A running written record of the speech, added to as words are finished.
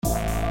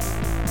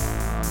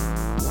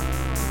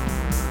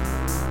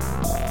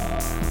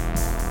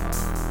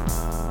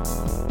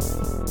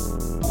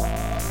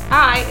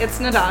it's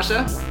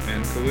Natasha.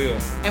 And Khalil.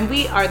 And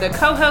we are the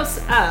co-hosts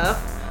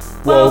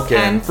of Woke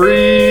and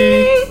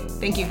Free.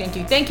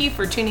 Thank you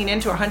for tuning in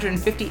to our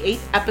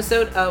 158th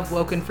episode of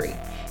Woke and Free.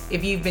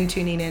 If you've been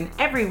tuning in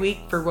every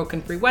week for Woke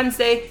and Free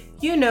Wednesday,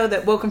 you know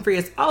that Woke and Free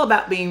is all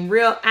about being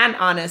real and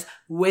honest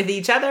with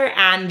each other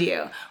and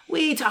you.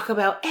 We talk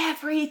about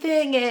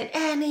everything and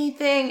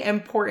anything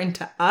important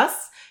to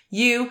us,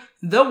 you,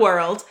 the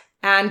world,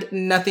 and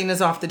nothing is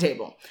off the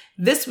table.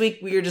 This week,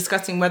 we are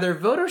discussing whether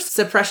voter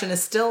suppression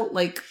is still,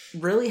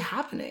 really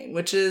happening,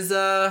 which is,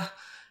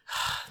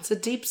 it's a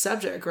deep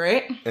subject,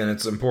 right? And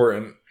it's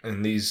important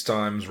in these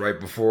times right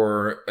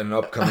before an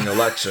upcoming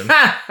election.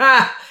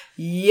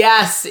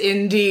 Yes,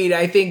 indeed.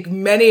 I think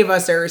many of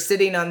us are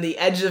sitting on the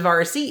edge of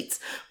our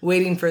seats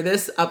waiting for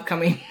this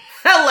upcoming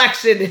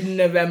election in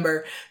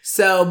November.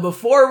 So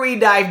before we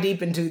dive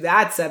deep into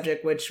that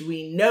subject, which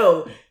we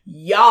know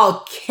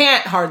y'all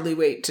can't hardly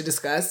wait to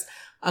discuss,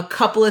 a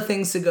couple of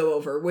things to go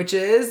over, which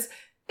is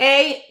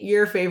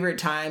your favorite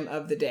time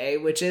of the day,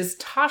 which is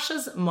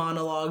Tasha's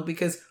monologue,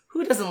 because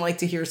who doesn't like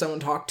to hear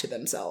someone talk to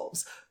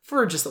themselves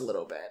for just a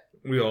little bit?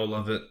 We all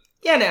love it.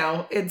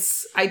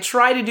 I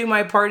try to do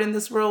my part in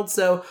this world.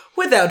 So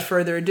without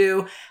further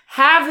ado,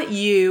 have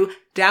you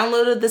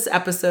downloaded this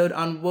episode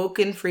on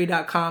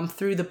wokenfree.com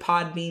through the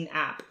Podbean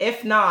app?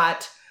 If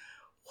not,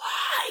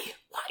 why?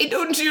 Why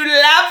don't you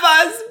love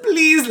us?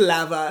 Please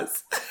love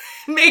us.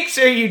 Make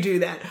sure you do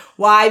that.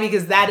 Why?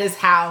 Because that is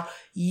how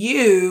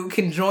you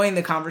can join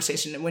the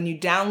conversation. And when you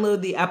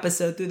download the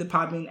episode through the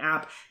Podbean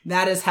app,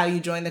 that is how you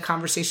join the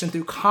conversation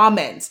through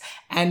comments.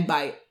 And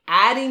by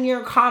adding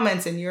your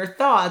comments and your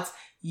thoughts,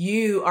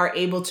 you are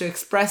able to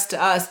express to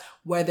us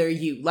whether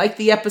you like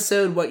the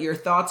episode, what your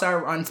thoughts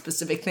are on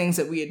specific things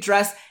that we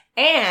address,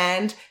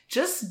 and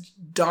just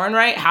darn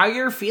right how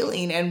you're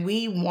feeling. And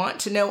we want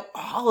to know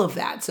all of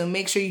that. So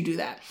make sure you do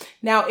that.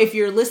 Now, if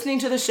you're listening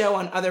to the show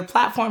on other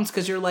platforms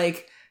because you're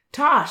like,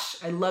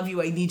 Tosh, I love you,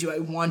 I need you, I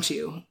want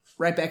you.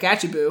 Right back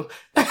at you, boo.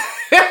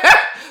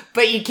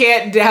 But you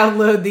can't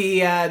download the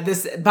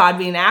this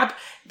Podbean app.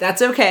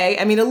 That's okay.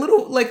 I mean, a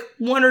little,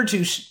 one or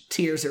two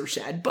tears are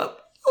shed, but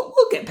we'll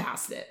get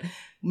past it.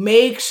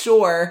 Make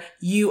sure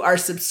you are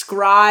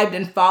subscribed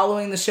and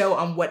following the show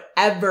on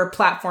whatever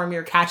platform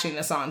you're catching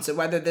us on. So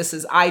whether this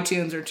is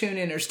iTunes or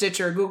TuneIn or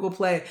Stitcher or Google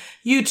Play,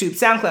 YouTube,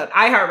 SoundCloud,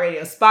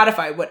 iHeartRadio,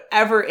 Spotify,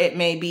 whatever it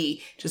may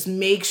be, just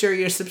make sure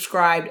you're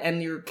subscribed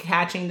and you're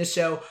catching the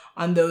show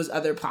on those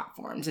other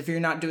platforms if you're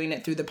not doing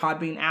it through the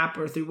Podbean app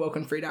or through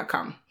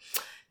wokenfree.com.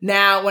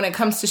 Now, when it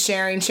comes to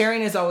sharing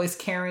is always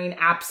caring,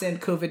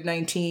 absent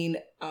COVID-19,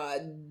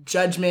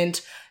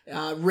 judgment,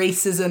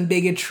 racism,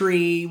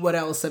 bigotry. What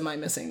else am I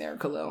missing there,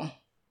 Khalil?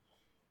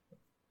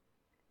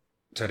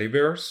 Teddy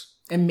bears?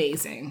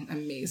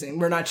 Amazing.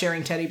 We're not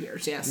sharing teddy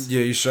bears, yes. Yeah,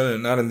 you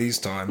shouldn't. Not in these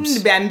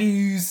times.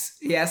 Bamboos.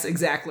 Yes,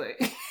 exactly.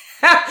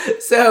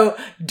 So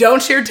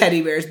don't share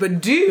teddy bears,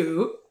 but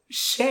do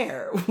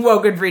share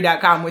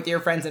wokenfree.com with your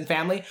friends and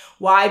family.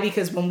 Why?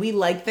 Because when we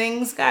like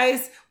things,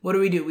 guys, what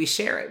do? We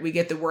share it. We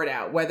get the word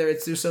out, whether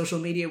it's through social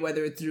media,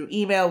 whether it's through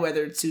email,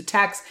 whether it's through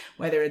text,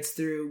 whether it's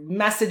through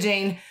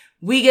messaging.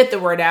 We get the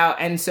word out.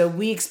 And so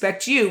we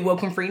expect you,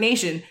 Woken Free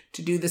Nation,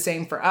 to do the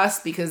same for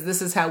us, because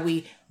this is how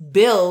we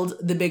build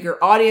the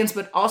bigger audience,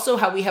 but also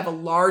how we have a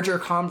larger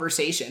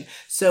conversation.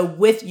 So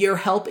with your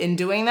help in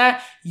doing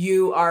that,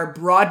 you are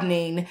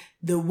broadening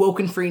the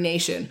Woken Free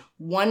Nation,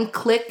 one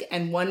click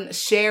and one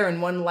share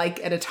and one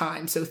like at a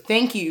time. So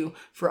thank you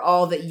for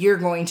all that you're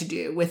going to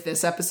do with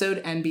this episode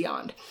and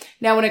beyond.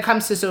 Now, when it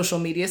comes to social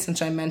media,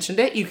 since I mentioned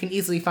it, you can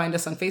easily find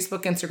us on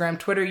Facebook, Instagram,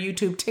 Twitter,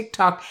 YouTube,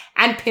 TikTok,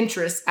 and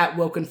Pinterest at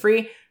Woken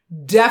Free.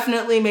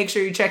 Definitely make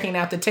sure you're checking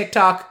out the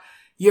TikTok.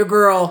 Your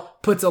girl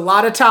puts a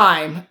lot of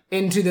time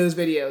into those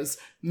videos.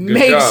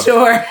 Make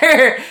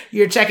sure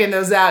you're checking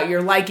those out.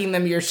 You're liking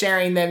them. You're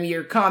sharing them.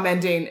 You're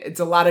commenting. It's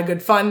a lot of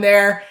good fun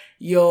there.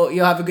 You'll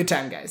have a good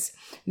time, guys.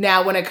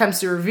 Now, when it comes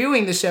to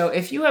reviewing the show,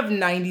 if you have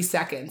 90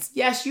 seconds,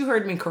 yes, you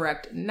heard me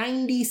correct,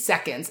 90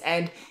 seconds.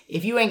 And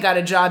if you ain't got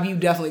a job, you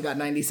definitely got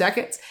 90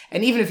 seconds.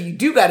 And even if you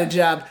do got a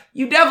job,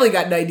 you definitely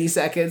got 90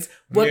 seconds.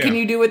 What can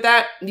you do with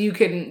that? You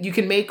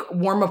can make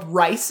warm up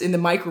rice in the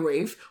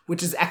microwave,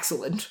 which is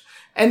excellent.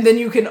 And then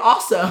you can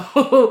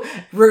also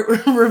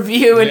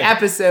review an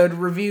episode,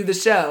 review the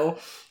show,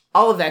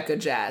 all of that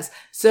good jazz.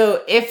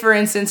 So if, for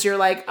instance, you're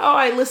like, oh,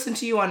 I listened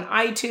to you on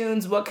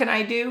iTunes, what can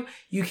I do?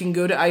 You can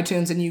go to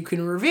iTunes and you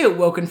can review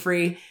Woken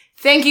Free.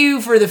 Thank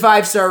you for the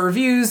 5-star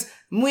reviews.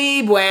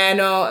 Muy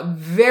bueno.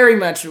 Very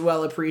much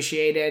well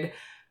appreciated.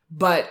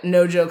 But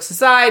no jokes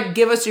aside,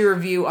 give us your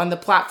review on the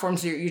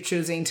platforms you're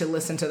choosing to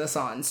listen to this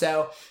on.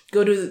 So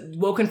go to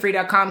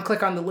wokenfree.com,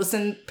 click on the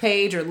listen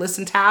page or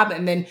listen tab,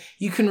 and then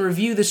you can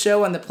review the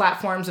show on the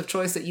platforms of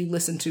choice that you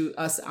listen to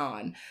us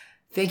on.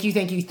 Thank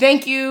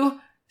you.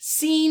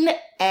 Scene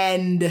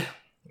end.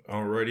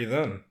 Alrighty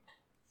then.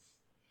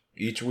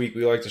 Each week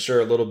we like to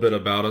share a little bit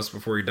about us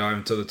before we dive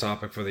into the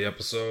topic for the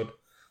episode.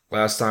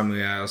 Last time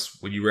we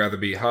asked, would you rather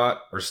be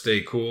hot or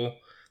stay cool?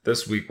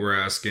 This week we're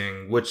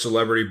asking, which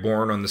celebrity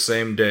born on the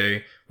same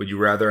day would you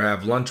rather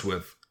have lunch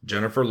with?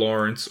 Jennifer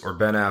Lawrence or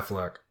Ben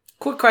Affleck?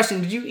 Quick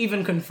question. Did you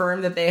even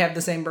confirm that they have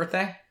the same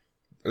birthday?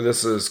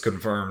 This is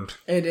confirmed.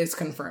 It is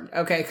confirmed.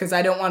 Okay, because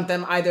I don't want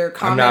them either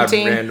I'm not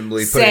commenting,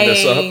 randomly putting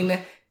this up. saying,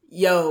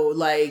 yo,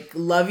 like,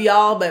 love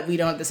y'all, but we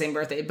don't have the same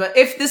birthday. But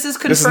if this is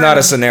confirmed... This is not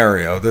a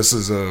scenario. This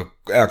is a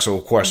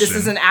actual question. This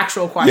is an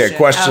actual question. Yeah,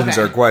 questions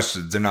Okay. are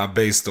questions. They're not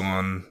based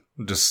on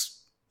just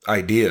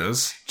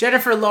ideas.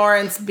 Jennifer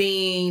Lawrence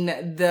being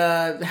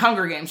the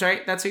Hunger Games,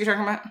 right? That's what you're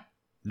talking about?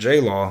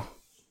 J-Law.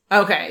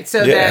 Okay,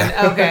 so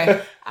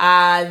Yeah.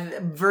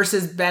 then,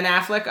 versus Ben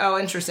Affleck. Oh,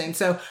 interesting.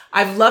 So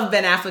I've loved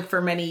Ben Affleck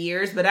for many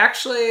years, but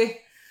actually,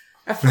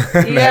 Now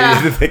you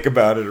have to think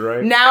about it,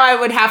 right? now I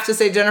would have to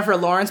say Jennifer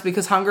Lawrence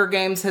because Hunger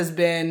Games has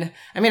been,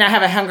 I mean, I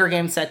have a Hunger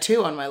Games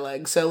tattoo on my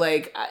leg. So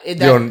like, You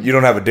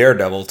don't have a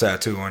Daredevil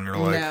tattoo on your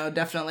leg. no,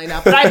 definitely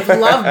not. But I've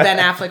loved Ben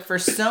Affleck for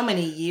so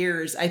many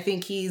years. I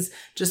think he's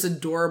just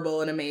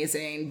adorable and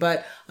amazing.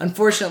 But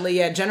unfortunately,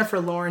 yeah, Jennifer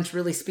Lawrence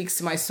really speaks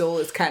to my soul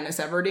as Katniss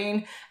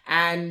Everdeen.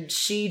 And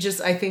she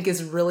just, I think,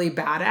 is really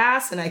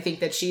badass. And I think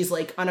that she's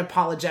like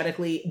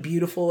unapologetically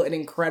beautiful and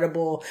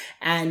incredible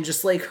and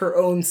just like her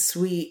own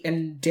sweet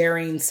and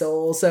daring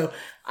soul. So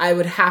I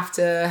would have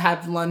to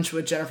have lunch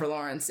with Jennifer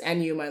Lawrence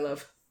and you, my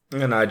love.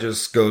 And I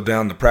just go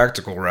down the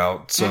practical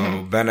route.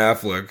 So Ben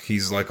Affleck,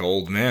 he's like an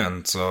old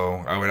man.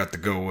 So I would have to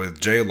go with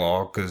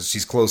J-Law because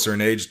she's closer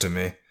in age to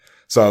me.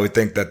 So I would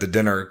think that the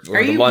dinner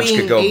or the lunch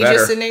could go better. Are you being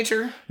ageist in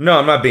nature? No,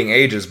 I'm not being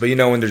ageist, but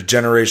when there's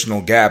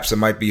generational gaps, it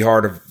might be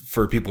hard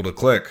for people to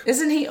click.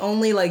 Isn't he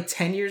only like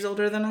 10 years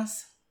older than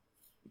us?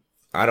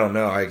 I don't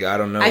know. I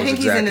don't know. I his think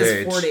he's exact in his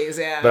age. 40s,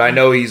 yeah. But I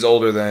know he's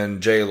older than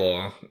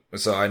J-Law,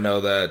 so I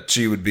know that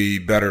she would be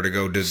better to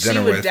go to She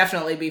dinner would with.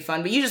 definitely be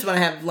fun, but you just want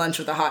to have lunch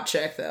with a hot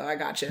chick, though. I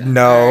got you.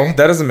 No,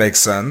 that doesn't make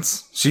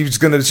sense. She's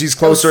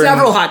closer.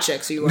 Several hot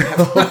chicks you want to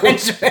have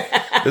lunch with.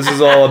 This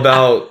is all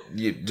about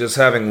just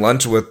having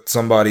lunch with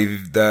somebody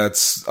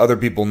that's other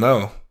people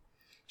know.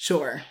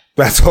 Sure.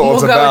 That's all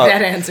it's We'll go about. with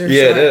that answer,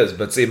 Yeah, sure. it is.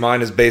 But see,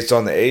 mine is based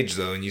on the age,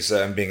 though, and you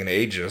said I'm being an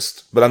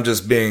ageist. But I'm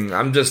just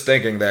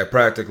thinking that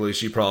practically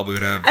she probably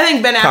would have. I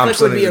think Ben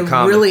Affleck would be a something in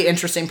common. really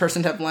interesting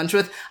person to have lunch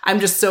with. I'm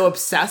just so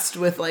obsessed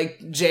with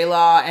like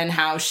J-Law and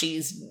how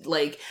she's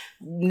like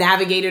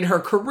navigated her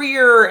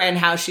career and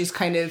how she's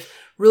kind of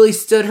really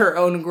stood her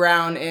own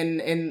ground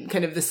in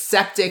kind of the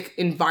septic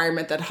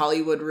environment that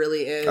Hollywood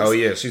really is. Oh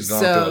yeah, she's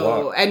gone through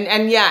a lot.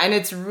 And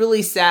it's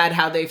really sad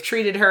how they've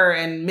treated her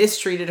and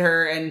mistreated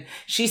her, and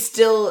she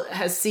still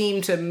has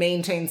seemed to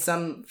maintain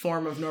some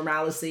form of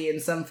normalcy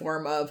and some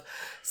form of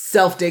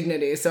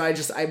self-dignity. So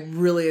I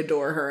really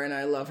adore her and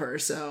I love her.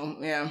 So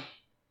yeah.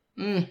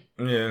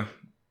 Yeah.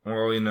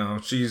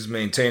 Well, she's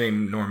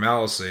maintaining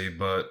normalcy,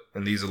 but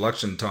in these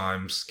election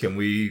times, can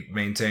we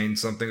maintain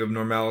something of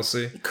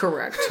normalcy?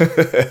 Correct.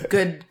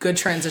 Good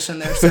transition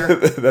there,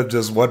 sir. I'm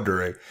just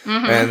wondering.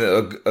 And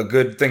a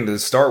good thing to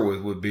start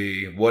with would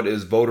be, what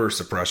is voter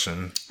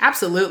suppression?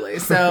 Absolutely.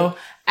 So,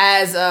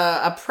 as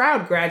a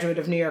proud graduate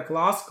of New York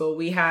Law School,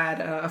 we had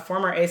I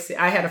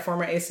had a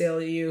former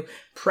ACLU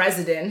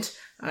president,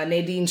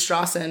 Nadine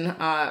Strawson,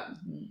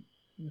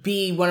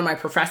 be one of my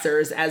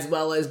professors, as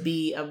well as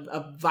be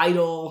a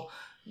vital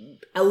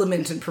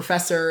element and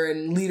professor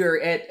and leader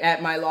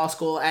at my law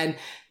school. And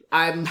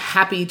I'm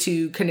happy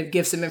to kind of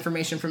give some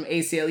information from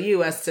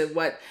ACLU as to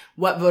what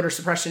voter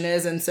suppression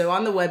is. And so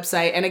on the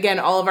website, and again,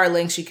 all of our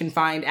links you can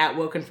find at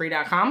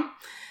wokenfree.com.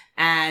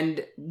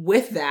 And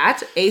with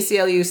that,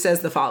 ACLU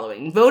says the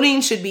following: voting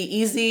should be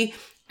easy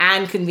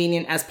and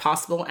convenient as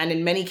possible, and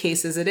in many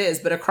cases it is.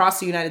 But across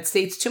the United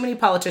States, too many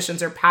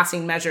politicians are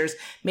passing measures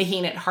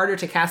making it harder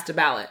to cast a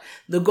ballot.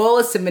 The goal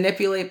is to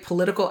manipulate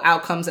political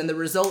outcomes, and the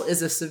result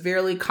is a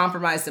severely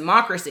compromised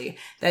democracy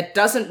that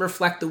doesn't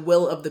reflect the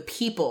will of the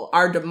people.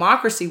 Our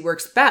democracy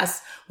works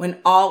best when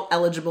all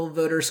eligible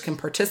voters can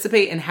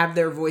participate and have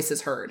their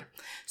voices heard.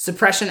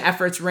 Suppression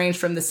efforts range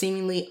from the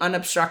seemingly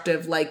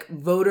unobstructive, like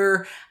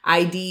voter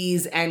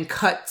IDs and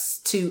cuts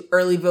to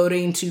early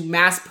voting, to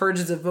mass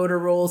purges of voter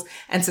rolls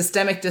and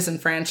systemic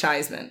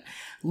disenfranchisement.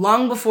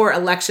 Long before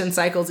election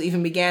cycles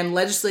even began,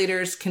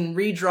 legislators can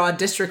redraw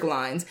district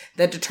lines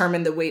that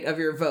determine the weight of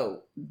your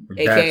vote,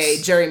 aka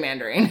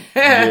gerrymandering.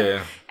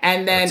 Yeah.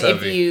 And then That's if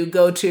heavy. you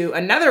go to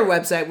another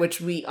website,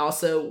 which we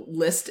also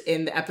list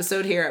in the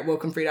episode here at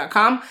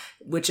wokenfree.com,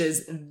 which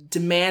is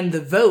Demand the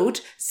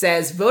Vote,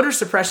 says voter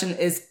suppression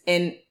is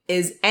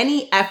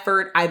any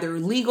effort, either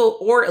legal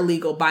or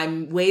illegal, by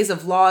ways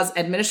of laws,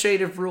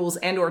 administrative rules,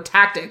 and or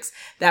tactics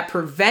that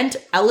prevent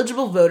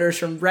eligible voters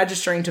from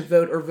registering to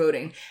vote or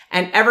voting.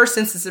 And ever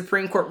since the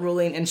Supreme Court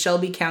ruling in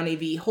Shelby County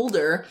v.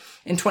 Holder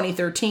in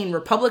 2013,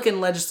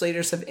 Republican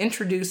legislators have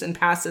introduced and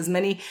passed as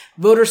many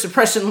voter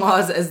suppression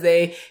laws as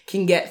they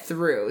can get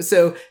through.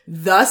 So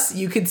thus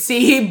you could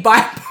see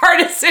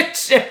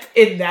bipartisanship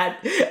in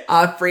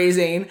that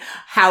phrasing.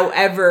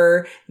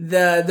 However,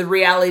 the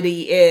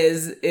reality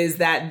is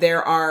that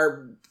there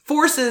are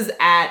forces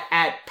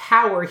at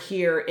power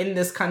here in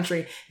this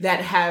country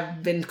that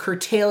have been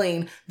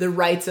curtailing the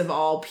rights of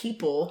all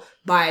people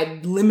by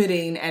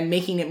limiting and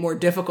making it more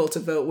difficult to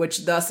vote,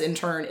 which thus in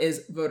turn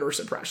is voter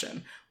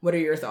suppression. What are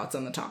your thoughts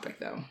on the topic,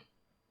 though?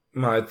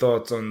 My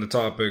thoughts on the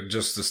topic,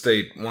 just to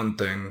state one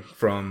thing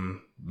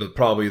from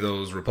probably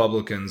those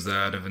Republicans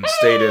that have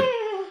instated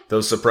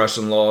those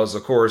suppression laws.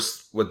 Of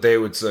course, what they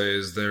would say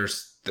is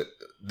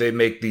they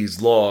make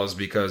these laws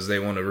because they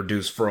want to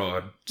reduce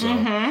fraud. So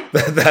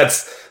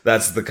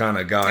that's the kind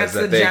of guys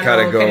that they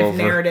kind of go over.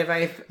 Narrative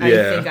I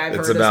think I've heard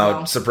it's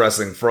about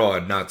suppressing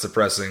fraud, not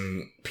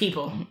suppressing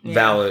people,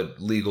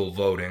 valid legal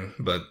voting.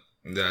 But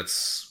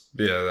that's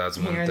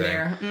one here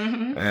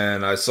thing.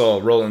 And I saw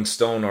a Rolling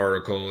Stone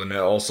article, and it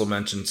also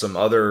mentioned some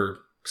other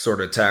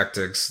sort of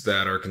tactics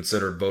that are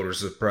considered voter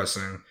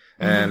suppressing.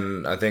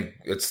 And I think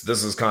this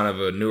is kind of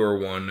a newer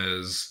one,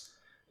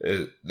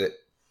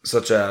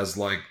 such as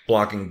like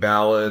blocking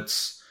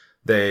ballots.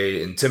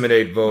 They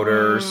intimidate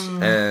voters,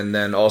 and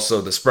then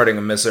also the spreading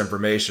of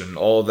misinformation.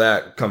 All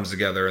that comes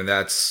together, and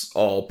that's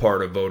all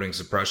part of voting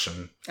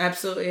suppression.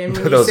 Absolutely. And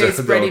when you say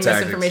spreading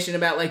misinformation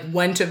about like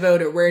when to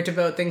vote or where to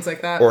vote, things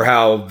like that. Or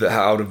how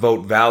to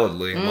vote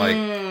validly. Like,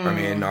 I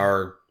mean,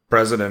 our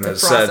president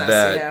has said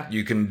that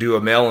you can do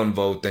a mail-in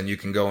vote, then you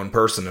can go in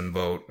person and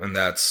vote, and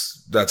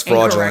that's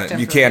fraudulent.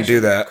 You can't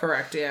do that.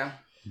 Correct, yeah.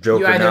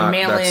 Joke or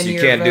not, you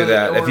can't do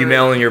that. If you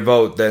mail in your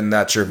vote, then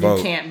that's your vote.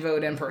 You can't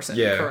vote in person.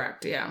 Yeah.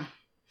 Correct, yeah.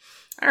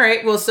 All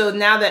right. Well, so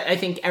now that I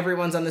think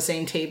everyone's on the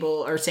same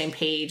table or same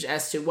page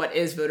as to what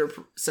is voter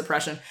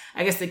suppression,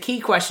 I guess the key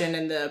question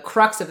and the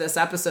crux of this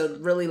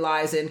episode really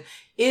lies in,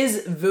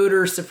 is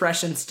voter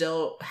suppression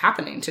still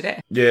happening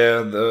today?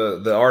 Yeah,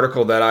 the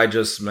article that I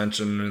just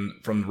mentioned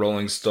from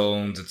Rolling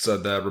Stones, it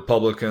said that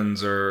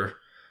Republicans are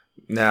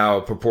now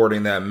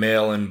purporting that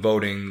mail-in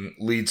voting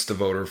leads to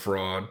voter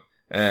fraud.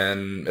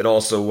 And it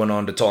also went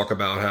on to talk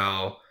about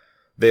how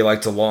they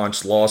like to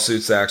launch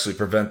lawsuits to actually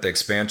prevent the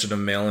expansion of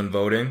mail-in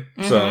voting.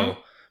 So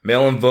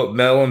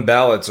mail-in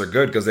ballots are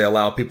good because they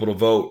allow people to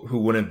vote who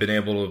wouldn't have been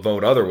able to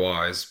vote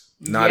otherwise.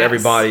 Not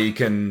everybody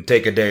can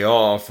take a day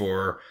off,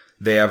 or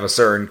they have a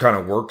certain kind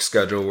of work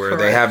schedule where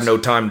they have no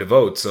time to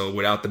vote. So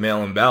without the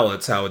mail-in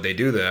ballots, how would they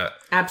do that?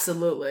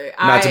 Absolutely.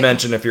 Not to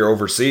mention if you're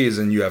overseas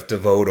and you have to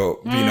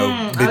vote, they do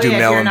mail-in vote.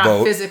 You're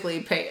not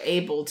physically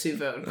able to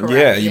vote. Correct.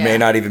 Yeah, you may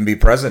not even be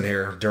present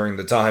here during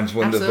the times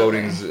when the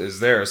voting is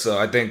there. So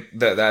I think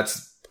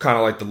that's kind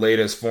of like the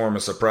latest form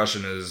of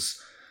suppression,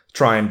 is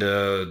trying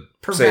to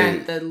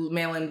prevent the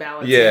mail-in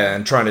ballots. Yeah,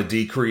 and trying to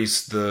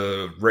decrease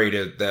the rate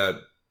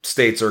that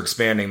states are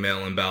expanding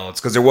mail-in ballots,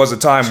 because there was a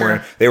time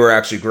where they were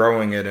actually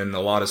growing it in a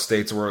lot of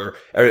states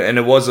and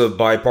it was a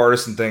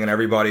bipartisan thing and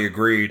everybody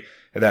agreed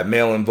that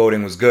mail-in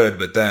voting was good,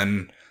 but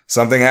then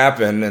something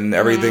happened and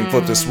everything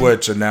flipped a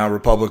switch, and now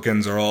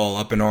Republicans are all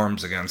up in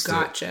arms against it.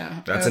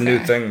 Gotcha. That's a new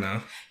thing,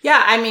 though.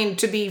 Yeah, I mean,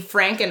 to be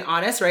frank and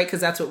honest, right, because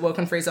that's what Woke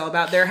and Free is all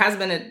about, there has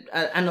been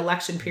an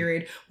election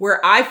period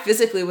where I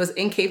physically was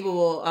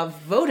incapable of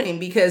voting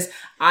because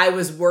I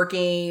was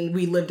working,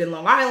 we lived in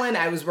Long Island,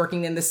 I was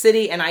working in the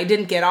city, and I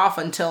didn't get off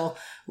until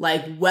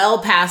like well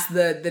past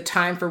the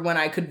time for when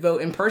I could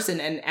vote in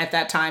person. And at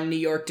that time, New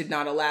York did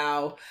not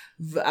allow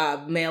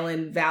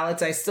mail-in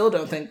ballots. I still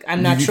don't think,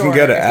 I'm not sure. You can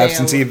get an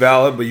absentee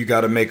ballot, but you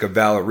got to make a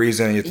valid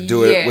reason. You have to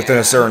do it within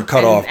a certain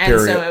cutoff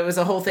period. And so it was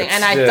a whole thing.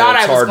 And I thought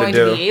I was going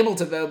to be able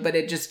to vote, but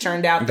it just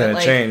turned out that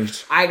like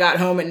changed. I got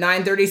home at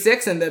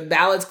 9:36 and the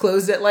ballots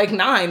closed at like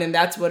 9, and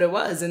that's what it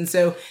was. And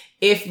so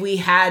if we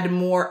had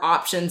more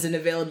options and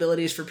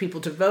availabilities for people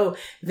to vote,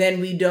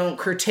 then we don't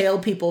curtail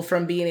people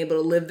from being able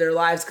to live their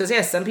lives. Because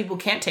yes, some people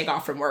can't take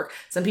off from work.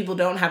 Some people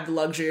don't have the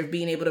luxury of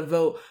being able to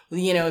vote.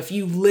 You know, if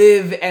you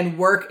live and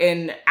work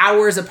in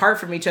hours apart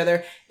from each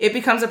other, it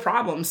becomes a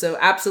problem. So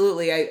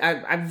absolutely,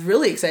 I'm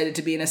really excited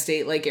to be in a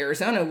state like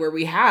Arizona where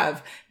we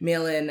have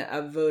mail-in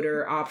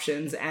voter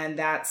options, and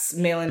that's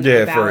mail-in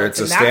ballots.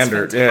 It's a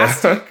standard.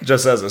 Yeah,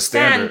 just as a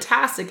standard.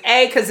 Fantastic.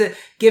 Because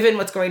given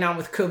what's going on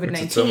with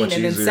COVID-19, so and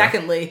then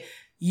secondly,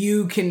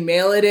 you can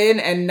mail it in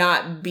and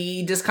not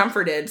be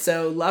discomforted.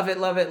 So love it,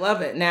 love it,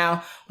 love it.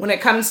 Now, when it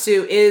comes to,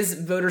 is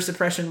voter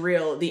suppression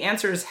real? The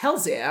answer is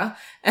hells yeah.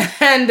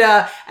 And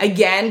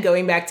again,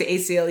 going back to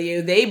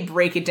ACLU, they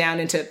break it down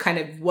into kind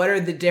of what are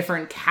the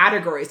different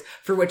categories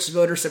for which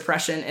voter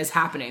suppression is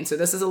happening. So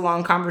this is a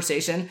long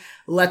conversation.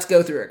 Let's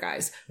go through it,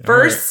 guys.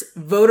 First,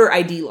 voter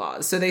ID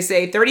laws. So they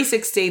say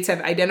 36 states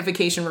have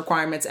identification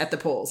requirements at the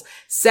polls.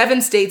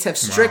 7 states have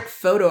strict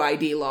photo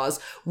ID laws,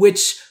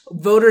 which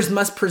voters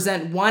must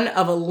present one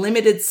of a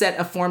limited set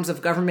of forms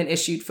of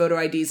government-issued photo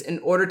IDs in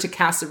order to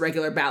cast a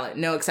regular ballot.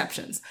 No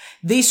exceptions.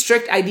 These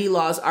strict ID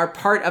laws are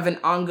part of an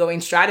ongoing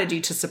strategy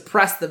to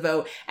suppress the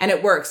vote, and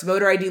it works.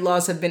 Voter ID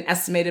laws have been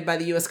estimated by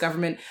the U.S.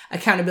 Government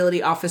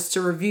Accountability Office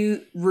to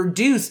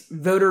reduce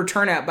voter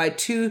turnout by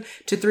 2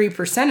 to 3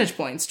 percentage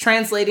points,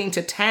 translating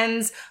to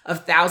tens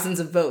of thousands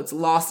of votes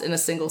lost in a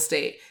single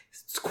state.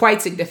 It's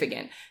quite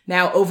significant.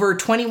 Now, over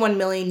 21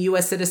 million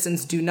U.S.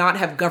 citizens do not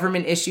have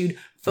government-issued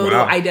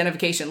photo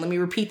identification. Let me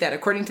repeat that.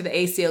 According to the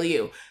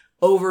ACLU,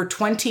 over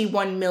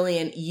 21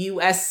 million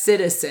U.S.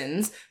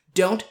 citizens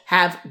don't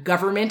have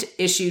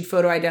government-issued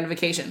photo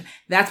identification.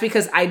 That's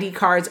because ID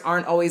cards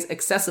aren't always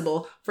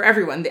accessible for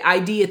everyone. The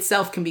ID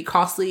itself can be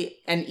costly,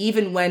 and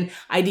even when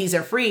IDs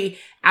are free,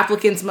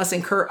 applicants must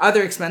incur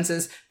other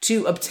expenses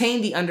to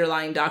obtain the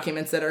underlying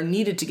documents that are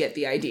needed to get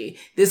the ID.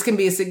 This can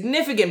be a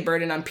significant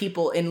burden on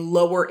people in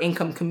lower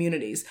income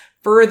communities.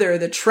 Further,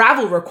 the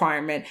travel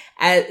requirement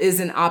is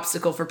an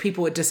obstacle for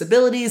people with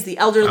disabilities, the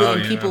elderly,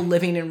 and people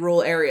living in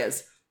rural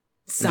areas.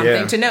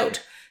 Something to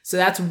note. So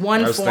that's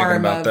one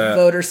form of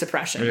voter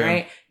suppression,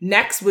 right?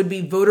 Next would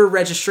be voter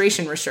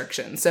registration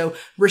restrictions. So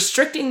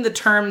restricting the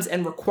terms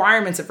and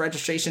requirements of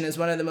registration is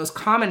one of the most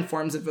common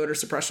forms of voter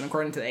suppression,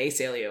 according to the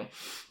ACLU.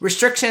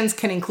 Restrictions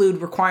can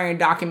include requiring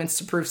documents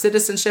to prove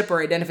citizenship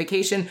or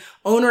identification,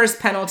 onerous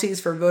penalties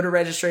for voter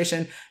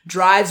registration,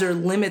 drives or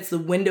limits the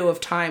window of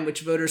time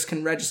which voters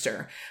can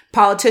register.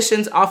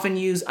 Politicians often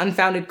use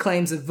unfounded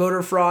claims of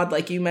voter fraud,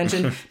 like you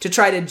mentioned, to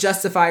try to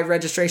justify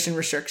registration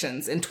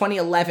restrictions. In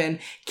 2011,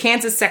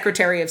 Kansas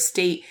Secretary of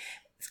State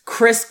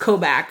Chris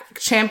Kobach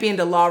championed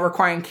a law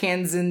requiring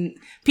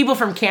people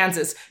from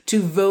Kansas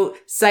to vote,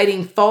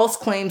 citing false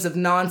claims of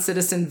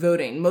non-citizen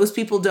voting. Most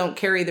people don't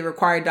carry the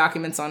required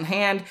documents on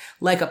hand,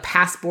 like a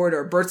passport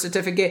or birth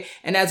certificate,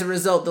 and as a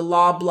result, the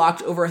law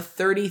blocked over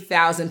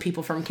 30,000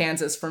 people from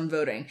Kansas from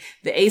voting.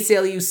 The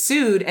ACLU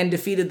sued and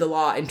defeated the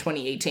law in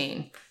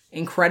 2018.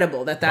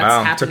 Incredible that's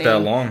happening took that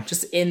long.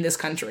 Just in this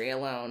country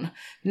alone.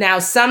 Now,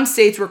 some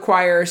states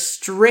require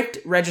strict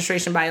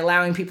registration by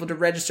allowing people to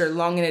register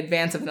long in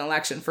advance of an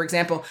election. For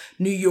example,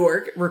 New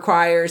York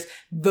requires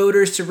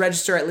voters to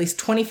register at least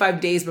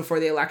 25 days before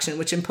the election,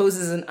 which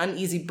imposes an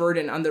uneasy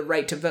burden on the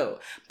right to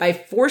vote. By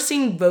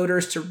forcing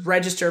voters to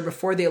register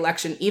before the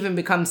election even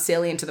becomes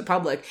salient to the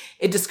public,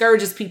 it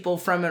discourages people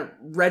from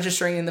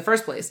registering in the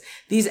first place.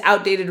 These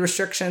outdated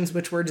restrictions,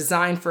 which were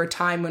designed for a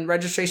time when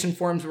registration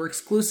forms were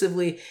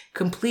exclusively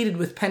completed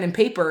with pen and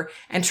paper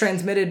and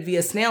transmitted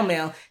via snail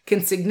mail, can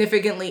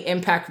significantly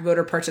impact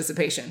voter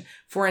participation.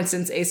 For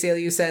instance,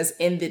 ACLU says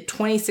in the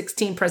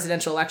 2016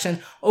 presidential election,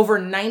 over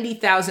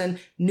 90,000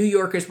 New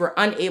Yorkers were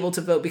unable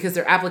to vote because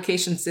their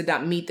applications did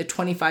not meet the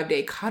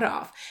 25-day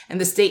cutoff, and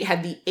the state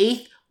had the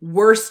 8th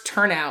worst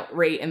turnout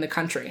rate in the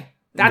country.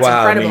 That's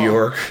incredible. New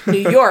York.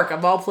 New York,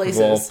 of all places.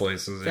 Of all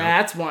places, yeah.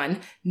 That's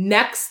one.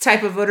 Next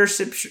type of voter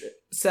suppression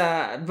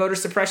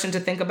to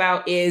think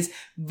about is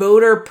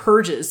voter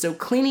purges. So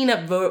cleaning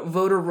up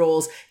voter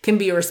rolls can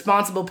be a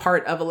responsible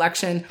part of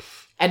election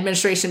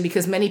administration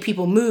because many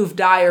people move,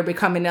 die, or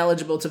become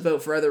ineligible to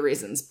vote for other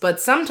reasons.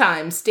 But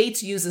sometimes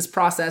states use this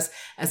process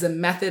as a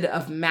method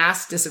of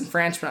mass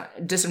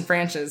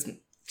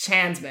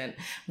disenfranchisement,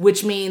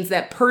 which means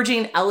that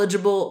purging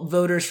eligible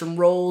voters from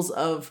rolls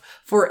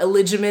for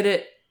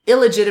illegitimate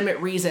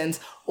reasons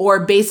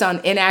or based on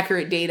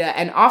inaccurate data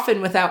and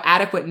often without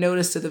adequate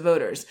notice to the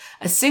voters.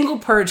 A single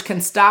purge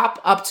can stop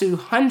up to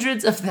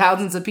hundreds of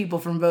thousands of people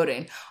from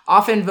voting.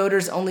 Often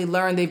voters only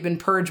learn they've been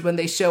purged when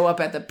they show up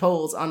at the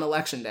polls on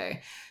election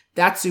day.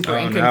 That's super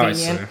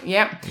inconvenient.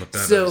 Yep.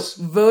 So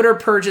voter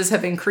purges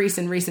have increased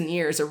in recent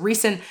years. A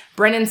recent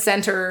Brennan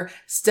Center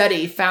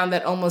study found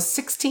that almost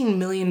 16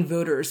 million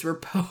voters were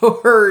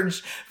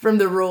purged from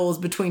the rolls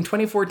between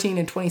 2014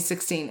 and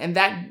 2016. And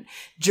that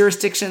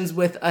jurisdictions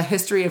with a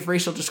history of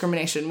racial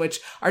discrimination,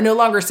 which are no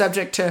longer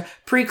subject to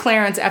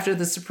pre-clearance after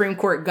the Supreme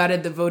Court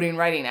gutted the Voting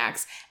Rights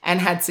Acts and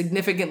had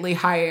significantly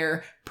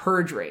higher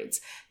purge rates.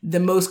 The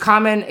most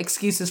common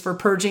excuses for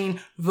purging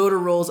voter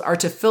rolls are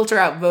to filter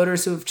out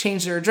voters who have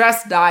changed their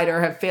address, died, or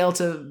have failed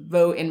to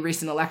vote in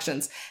recent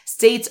elections.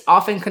 States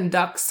often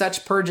conduct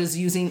such purges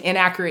using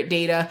inaccurate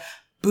data,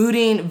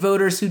 booting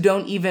voters who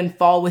don't even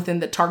fall within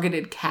the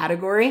targeted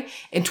category.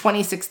 In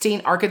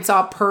 2016,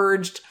 Arkansas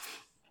purged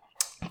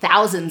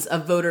thousands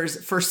of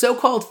voters for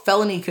so-called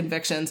felony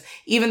convictions,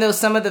 even though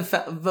some of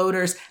the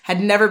voters had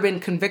never been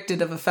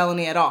convicted of a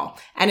felony at all.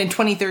 And in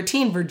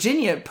 2013,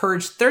 Virginia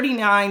purged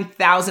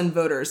 39,000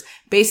 voters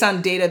based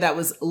on data that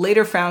was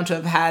later found to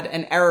have had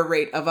an error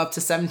rate of up to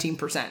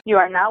 17%. You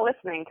are now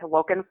listening to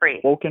Woken Free.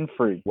 Woken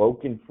Free.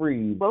 Woken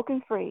Free.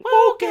 Woken Free.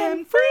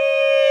 Woken Free.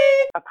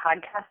 A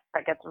podcast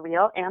that gets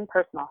real and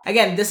personal.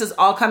 Again, this is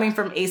all coming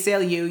from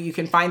ACLU. You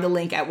can find the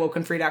link at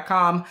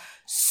wokenfree.com.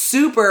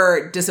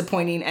 Super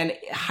disappointing and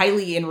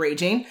highly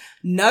enraging.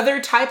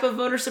 Another type of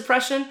voter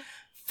suppression,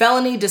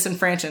 felony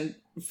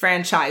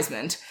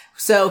disenfranchisement.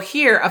 So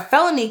here, a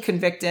felony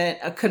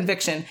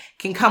conviction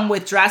can come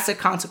with drastic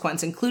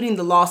consequence, including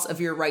the loss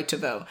of your right to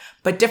vote.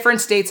 But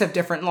different states have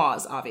different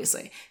laws,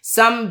 obviously.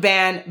 Some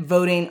ban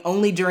voting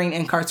only during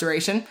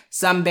incarceration.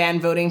 Some ban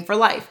voting for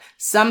life.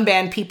 Some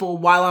ban people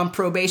while on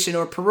probation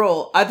or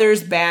parole.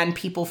 Others ban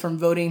people from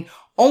voting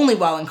only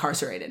while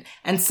incarcerated.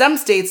 And some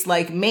states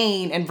like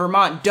Maine and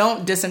Vermont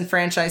don't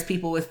disenfranchise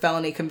people with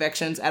felony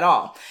convictions at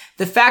all.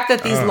 The fact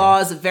that these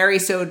laws vary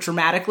so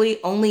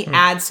dramatically only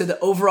adds to the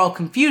overall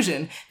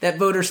confusion that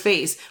voters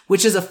face,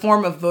 which is a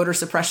form of voter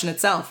suppression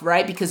itself,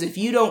 right? Because if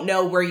you don't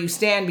know where you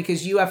stand,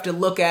 because you have to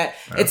look at,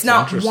 it's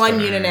not one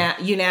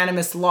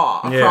unanimous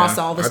law across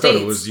all the states. I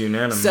thought it was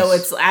unanimous. So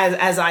it's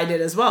as I did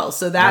as well.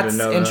 So that's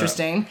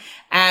interesting.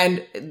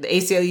 And the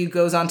ACLU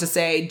goes on to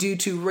say, due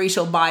to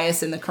racial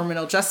bias in the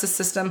criminal justice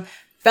system,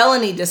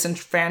 felony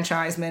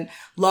disenfranchisement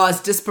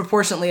laws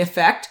disproportionately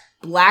affect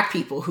Black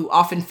people, who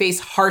often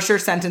face harsher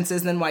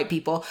sentences than white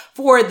people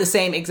for the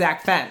same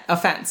exact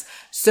offense.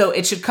 So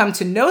it should come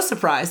to no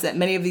surprise that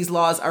many of these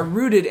laws are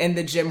rooted in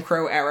the Jim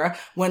Crow era,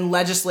 when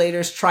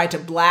legislators tried to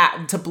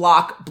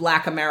block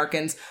Black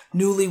Americans'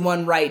 newly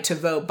won right to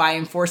vote by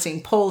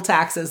enforcing poll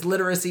taxes,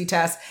 literacy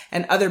tests,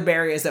 and other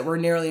barriers that were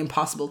nearly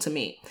impossible to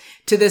meet.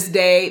 To this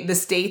day, the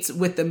states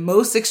with the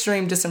most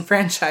extreme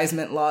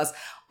disenfranchisement laws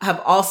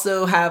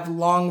have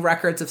long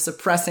records of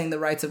suppressing the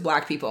rights of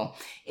Black people.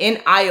 In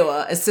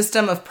Iowa, a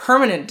system of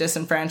permanent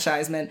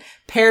disenfranchisement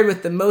paired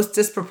with the most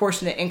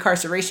disproportionate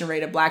incarceration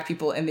rate of Black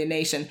people in the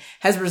nation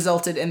has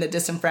resulted in the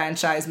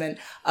disenfranchisement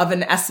of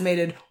an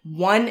estimated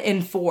 1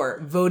 in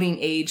 4 voting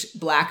age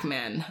Black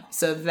men.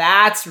 So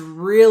that's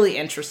really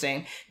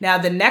interesting. Now,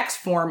 the next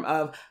form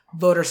of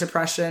voter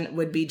suppression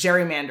would be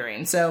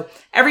gerrymandering. So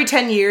every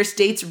 10 years,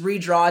 states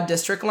redraw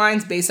district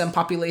lines based on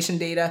population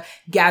data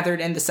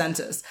gathered in the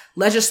census.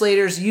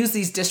 Legislators use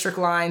these district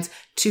lines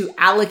to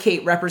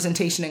allocate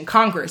representation in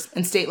Congress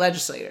and state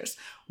legislators.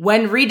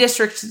 When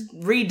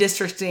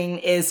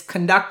redistricting is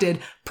conducted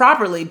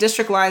properly,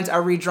 district lines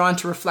are redrawn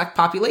to reflect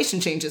population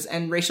changes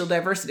and racial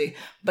diversity.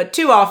 But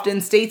too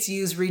often, states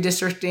use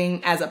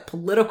redistricting as a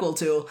political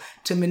tool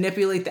to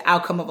manipulate the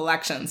outcome of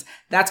elections.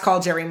 That's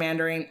called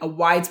gerrymandering, a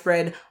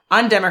widespread,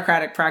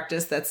 undemocratic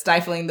practice that's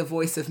stifling the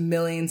voice of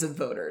millions of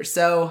voters.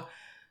 So,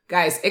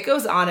 guys, it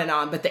goes on and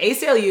on, but the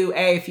ACLU,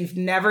 if you've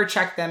never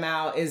checked them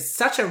out, is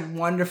such a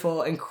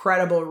wonderful,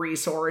 incredible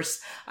resource.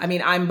 I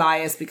mean, I'm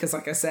biased because,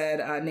 like I said,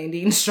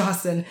 Nadine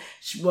Strossen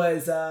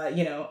was,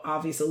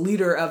 obviously a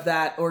leader of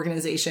that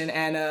organization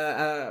and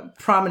a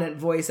prominent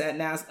voice at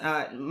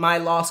my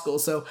law school.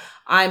 So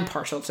I'm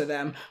partial to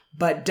them,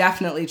 but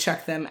definitely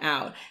check them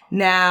out.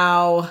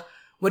 Now,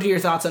 what are your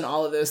thoughts on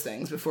all of those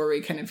things before we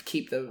kind of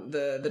keep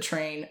the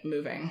train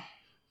moving?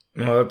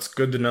 Well, that's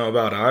good to know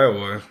about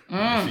Iowa.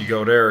 If you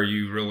go there,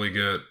 you really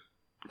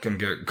can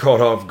get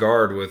caught off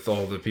guard with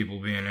all the people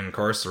being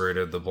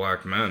incarcerated, the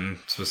Black men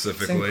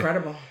specifically. It's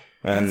incredible.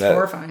 And that's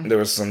horrifying. There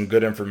was some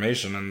good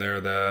information in there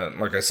that,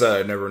 like I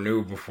said, I never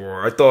knew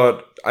before. I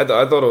thought it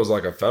was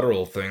like a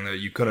federal thing that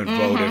you couldn't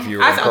vote if you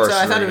were incarcerated.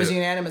 I thought it was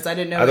unanimous. I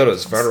didn't know. I thought it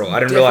was federal. I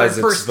didn't realize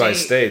it's by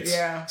states.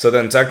 Yeah. So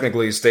then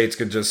technically states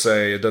could just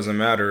say it doesn't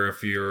matter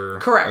if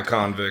you're Correct. a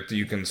convict,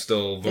 you can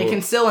still vote. They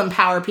can still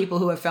empower people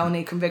who have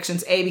felony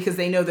convictions, because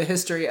they know the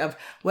history of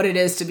what it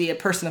is to be a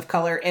person of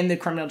color in the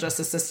criminal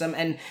justice system.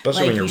 And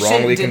especially when you're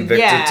wrongly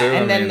convicted too.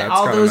 And then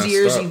all those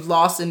years you've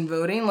lost in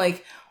voting,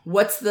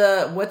 what's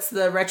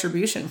the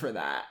retribution for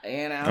that,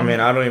 I mean,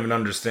 I don't even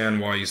understand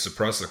why you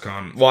suppress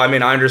well, I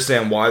mean, I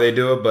understand why they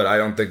do it, but I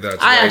don't think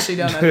that's I right. actually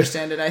don't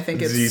understand it. I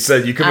think it's you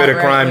said you commit a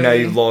crime, now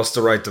you've lost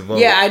the right to vote.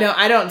 Yeah,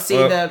 I don't see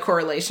the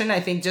correlation. I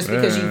think just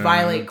because you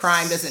violate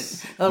crime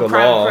doesn't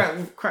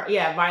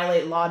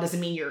violate law doesn't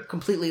mean you're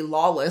completely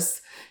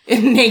lawless.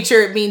 In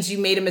nature, it means you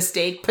made a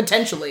mistake,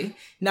 potentially,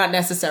 not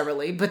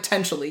necessarily,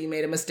 potentially you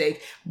made a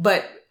mistake.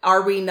 But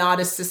are we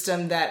not a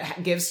system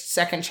that gives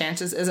second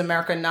chances? Is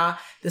America not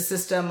the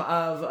system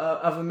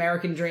of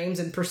American dreams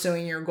and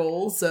pursuing your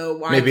goals? So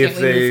why can't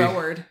we move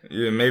forward?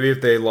 Yeah, maybe if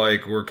they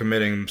were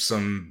committing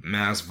some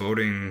mass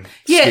voting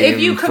if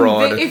you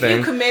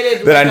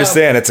committed, then I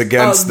understand it's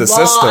against the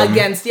system.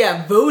 Against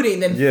voting,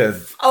 then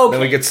okay,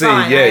 then we could see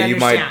you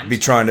might be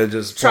trying to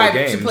just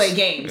play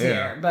games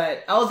here.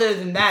 But other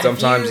than that,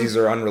 sometimes these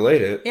are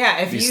unrelated. Yeah,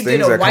 if you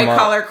did a white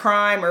collar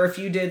crime, or if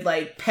you did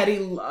petty,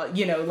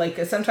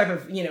 some type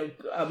of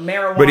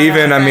marijuana. But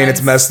even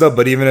it's messed up.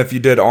 But even if you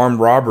did armed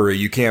robbery,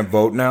 you can't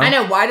vote now. I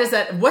know. Why does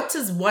that? What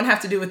does one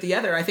have to do with the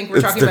other? I think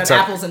we're talking about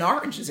apples and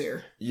oranges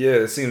here. Yeah,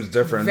 it seems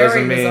different.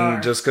 Doesn't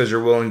mean just because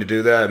you're willing to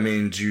do that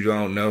means you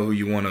don't know who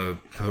you want to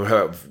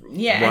have.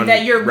 Yeah, and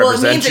that it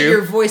means that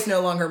your voice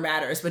no longer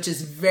matters, which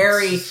is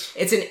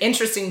it's an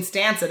interesting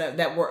stance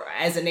that we're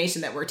as a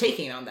nation that we're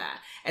taking on that.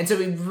 And so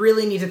we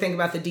really need to think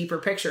about the deeper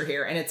picture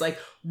here. And it's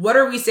what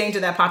are we saying to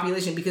that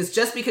population? Because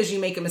just because you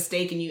make a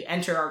mistake and you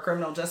enter our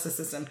criminal justice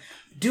system,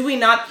 do we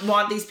not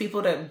want these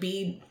people to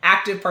be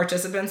active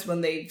participants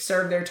when they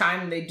serve their time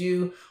and they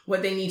do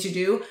what they need to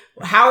do?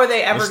 How are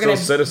they ever going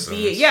to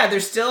be? Yeah, they're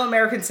still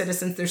American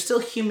citizens. They're still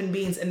human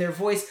beings, and their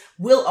voice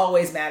will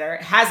always matter,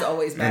 has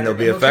always mattered. And they'll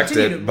be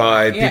affected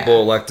by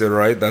people elected,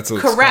 right? That's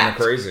what's kind of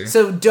crazy.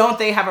 So don't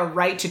they have a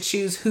right to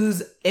choose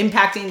who's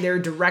impacting their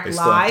direct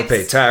lives? They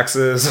have to pay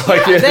taxes.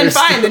 Then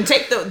fine. Then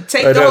take the whole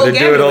gamut.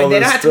 They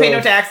don't have to pay no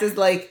taxes,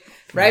 right?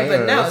 Yeah,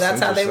 but no, that's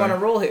how they want to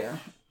rule here.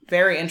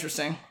 Very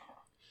interesting.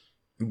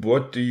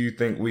 What do you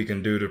think we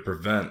can do to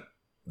prevent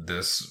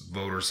this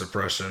voter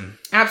suppression.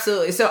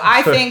 Absolutely. So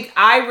I think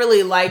I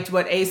really liked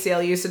what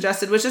ACLU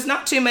suggested, which is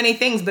not too many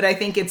things, but I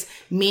think it's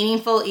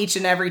meaningful, each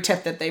and every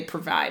tip that they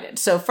provided.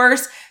 So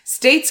first,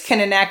 states can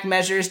enact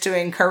measures to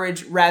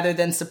encourage rather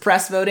than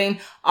suppress voting.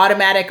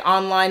 Automatic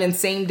online and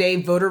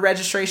same-day voter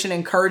registration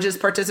encourages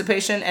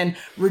participation and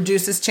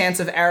reduces chance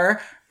of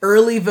error.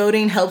 Early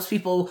voting helps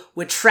people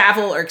with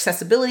travel or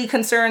accessibility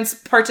concerns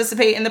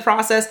participate in the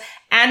process,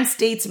 and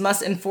states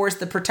must enforce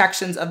the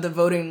protections of the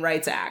Voting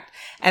Rights Act.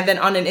 And then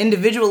on an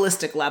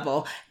individualistic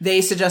level,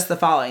 they suggest the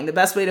following. The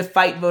best way to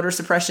fight voter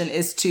suppression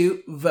is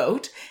to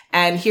vote.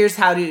 And here's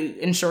how to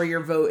ensure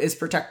your vote is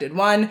protected.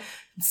 1,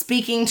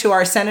 speaking to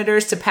our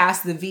senators to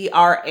pass the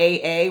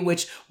VRAA,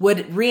 which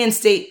would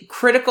reinstate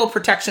critical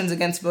protections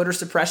against voter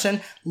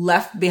suppression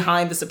left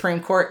behind the Supreme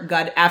Court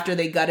after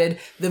they gutted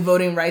the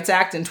Voting Rights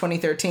Act in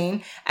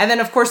 2013. And then,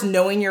 of course,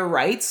 knowing your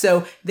rights.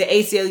 So the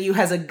ACLU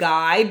has a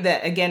guide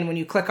that, again, when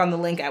you click on the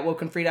link at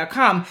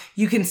wokeandfree.com,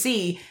 you can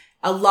see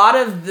a lot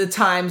of the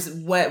times,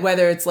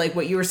 whether it's like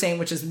what you were saying,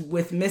 which is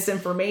with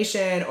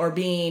misinformation or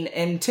being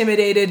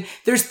intimidated,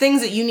 there's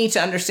things that you need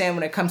to understand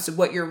when it comes to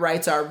what your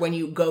rights are when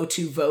you go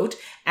to vote.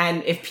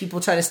 And if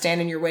people try to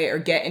stand in your way or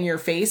get in your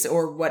face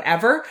or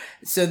whatever.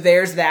 So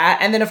there's that.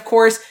 And then, of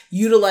course,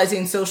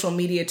 utilizing social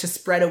media to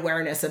spread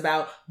awareness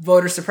about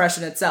voter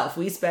suppression itself.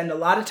 We spend a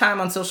lot of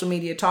time on social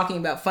media talking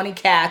about funny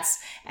cats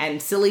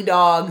and silly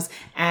dogs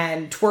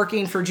and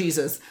twerking for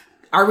Jesus.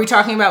 Are we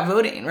talking about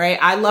voting, right?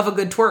 I love a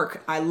good twerk.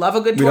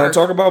 We don't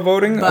talk about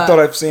voting? I thought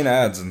I've seen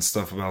ads and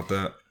stuff about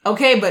that.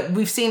 Okay, but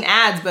we've seen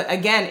ads. But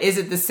again, is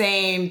it the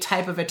same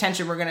type of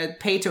attention we're going to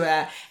pay to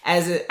it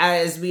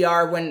as we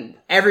are when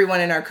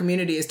everyone in our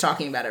community is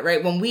talking about it,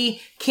 right? When we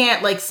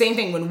can't, like, same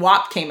thing when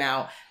WAP came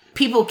out.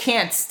 People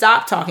can't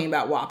stop talking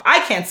about WAP.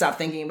 I can't stop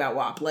thinking about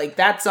WAP. Like,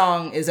 that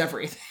song is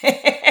everything.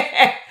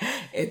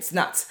 It's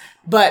nuts.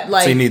 But,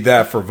 like... So you need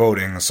that for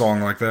voting, a song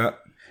like that?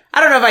 I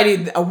don't know if I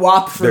need a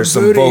WAP for There's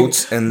some voting.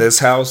 votes in this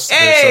house. Hey,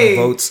 there's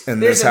some votes in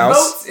this house.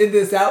 Votes in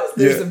this house.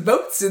 There's some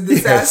votes in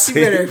this house. See?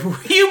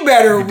 You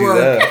better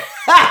work.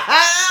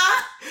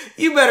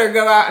 You better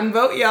go out and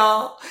vote,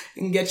 y'all,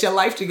 and get your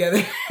life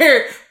together.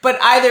 But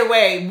either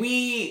way,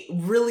 we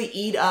really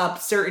eat up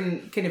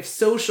certain kind of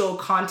social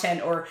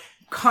content or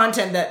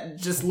content that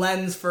just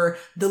lends for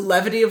the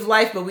levity of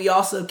life, but we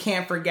also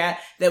can't forget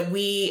that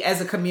we as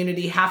a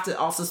community have to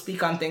also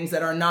speak on things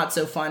that are not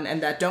so fun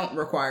and that don't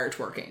require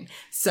twerking,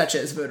 such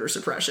as voter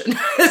suppression,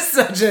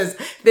 such as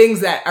things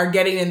that are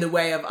getting in the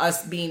way of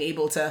us being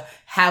able to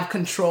have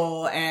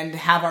control and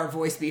have our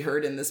voice be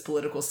heard in this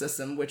political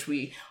system, which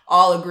we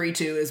all agree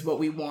to is what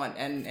we want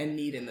and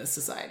need in this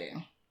society.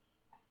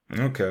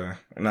 Okay.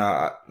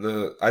 Now,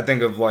 I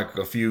think of like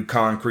a few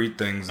concrete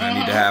things that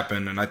need to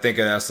happen, and I think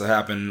it has to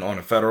happen on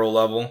a federal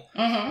level.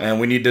 And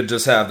we need to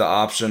just have the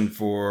option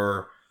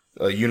for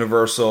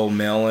universal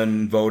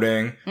mail-in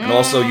voting and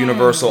also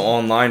universal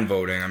online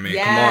voting. I mean,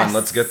 come on,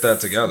 let's get that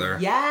together.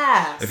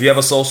 Yes. If you have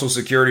a social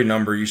security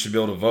number, you should be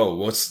able to vote.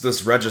 What's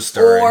this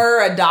registering? Or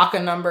a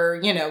DACA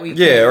number, you know.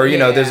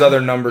 There's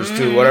other numbers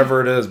too, whatever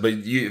it is. But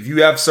if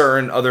you have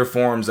certain other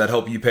forms that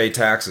help you pay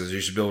taxes,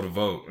 you should be able to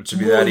vote. It should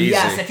be that easy.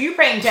 Yes, if you're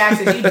paying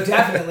taxes, you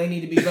definitely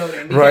need to be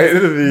voting.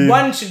 Right?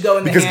 One should go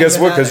in the Because hands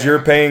guess what? of Because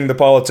you're paying the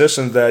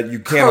politicians that you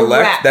can't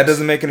elect. That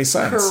doesn't make any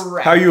sense.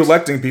 Correct. How are you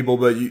electing people,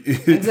 but you...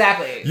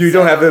 Exactly. You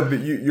don't have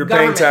you're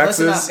paying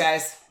taxes, listen up,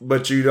 guys.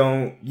 but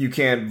you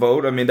can't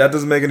vote. I mean, that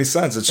doesn't make any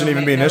sense. It shouldn't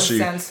even be an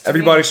issue.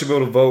 Everybody should be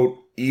able to vote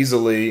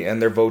easily, and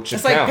their vote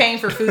should count. It's like paying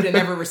for food and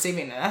never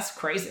receiving it. That's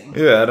crazy.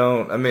 Yeah,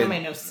 that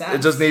made no sense.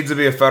 It just needs to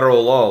be a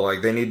federal law.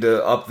 Like, they need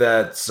to up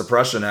that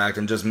suppression act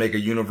and just make a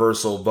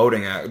universal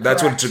voting act.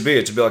 That's what it should be.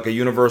 It should be like a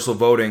universal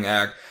voting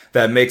act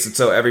that makes it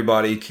so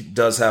everybody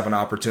does have an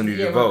opportunity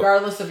to vote.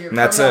 Regardless of your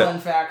criminal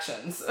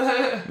infractions.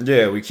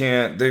 Yeah, we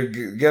can't. They're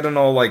getting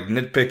all like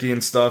nitpicky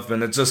and stuff,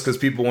 and it's just because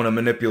people want to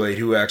manipulate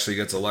who actually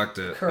gets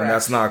elected. Correct. And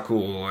that's not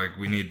cool. Like,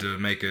 we need to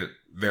make it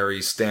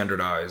very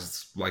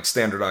standardized, like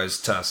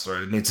standardized tests,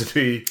 right? It needs to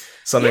be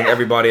something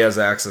everybody has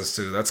access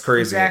to. That's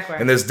crazy. Exactly.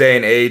 In this day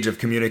and age of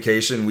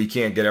communication, we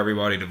can't get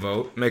everybody to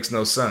vote. Makes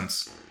no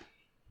sense.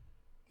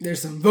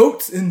 There's some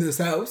votes in this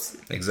house.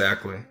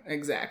 Exactly.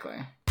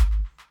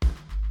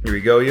 Here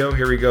we go,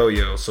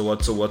 yo. So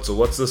what's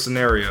the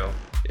scenario?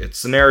 It's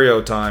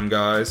scenario time,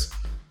 guys.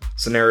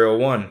 Scenario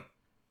 1.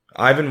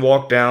 Ivan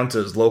walked down to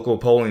his local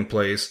polling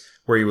place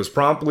where he was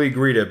promptly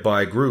greeted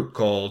by a group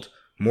called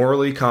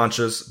Morally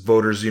Conscious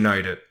Voters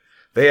United.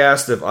 They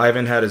asked if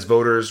Ivan had his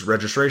voter's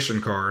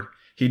registration card.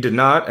 He did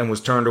not and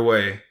was turned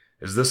away.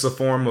 Is this a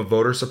form of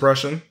voter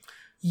suppression?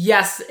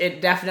 Yes,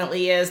 it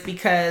definitely is,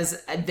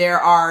 because there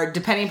are,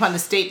 depending upon the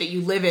state that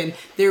you live in,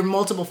 there are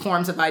multiple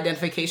forms of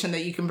identification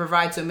that you can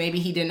provide. So maybe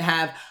he didn't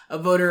have a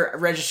voter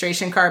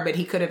registration card, but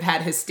he could have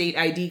had his state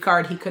ID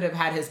card. He could have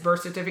had his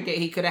birth certificate.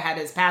 He could have had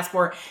his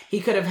passport.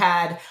 He could have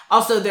had,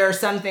 also there are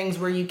some things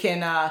where you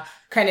can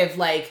kind of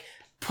like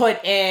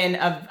put in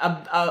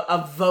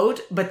a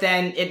vote, but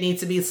then it needs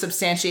to be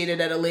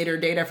substantiated at a later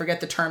date. I forget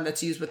the term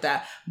that's used with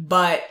that.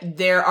 But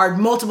there are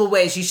multiple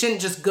ways. You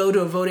shouldn't just go to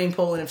a voting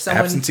poll and if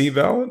someone... Absentee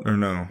ballot or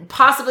no?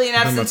 Possibly an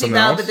absentee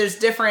ballot, but there's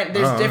different...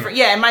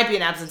 Yeah, it might be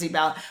an absentee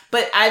ballot.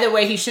 But either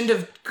way, he shouldn't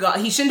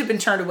have been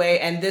turned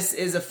away, and this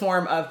is a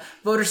form of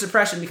voter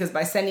suppression because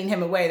by sending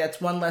him away, that's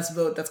one less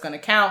vote that's going to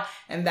count,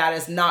 and that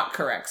is not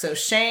correct. So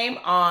shame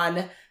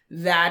on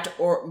that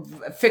or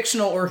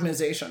fictional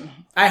organization.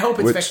 I hope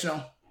it's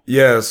fictional.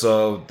 Yeah,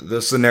 so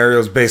the scenario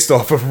is based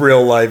off of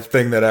real life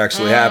thing that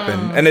actually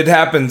happened. And it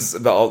happens,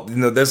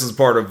 this is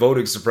part of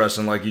voting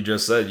suppression, like you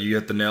just said. You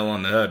hit the nail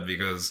on the head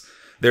because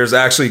there's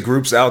actually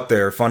groups out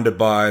there funded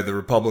by the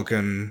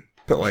Republican,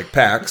 like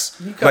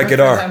PACs, like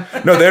it are.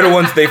 No, they're the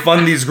ones, they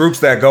fund these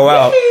groups that go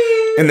out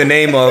in the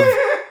name of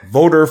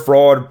voter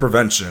fraud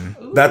prevention.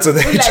 That's what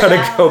they try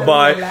to go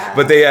by,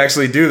 but they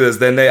actually do this.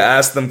 Then they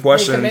ask them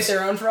questions. They commit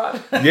their own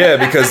fraud? Yeah,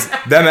 because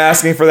them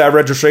asking for that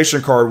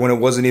registration card when it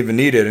wasn't even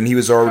needed, and he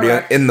was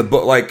already in the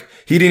book. Like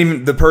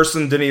the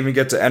person didn't even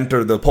get to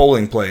enter the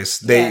polling place.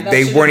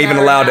 They weren't even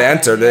allowed to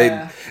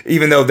enter.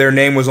 Even though their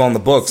name was on the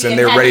books and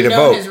they're ready to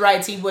vote. His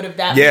rights, he would have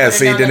that. Yeah,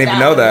 so he didn't even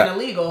know that.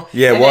 Illegal.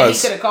 Yeah, it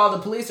was. He could have called the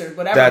police or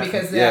whatever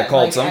because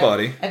called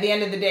somebody. At the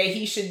end of the day,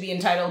 he should be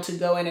entitled to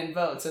go in and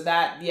vote. So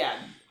that,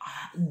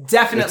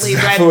 Definitely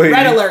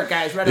red alert,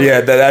 guys. Red alert.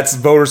 Yeah, that's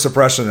voter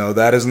suppression, though.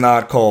 That is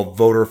not called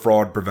voter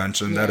fraud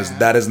prevention. Yeah.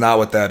 That is not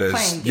what that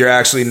is. You're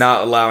actually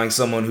not allowing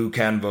someone who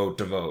can vote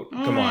to vote.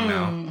 Come on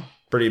now.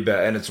 Pretty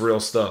bad. And it's real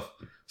stuff.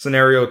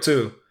 Scenario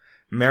 2.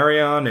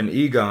 Marion and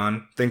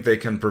Egon think they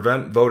can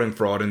prevent voting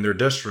fraud in their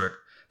district.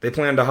 They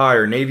plan to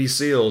hire Navy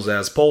SEALs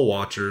as poll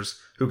watchers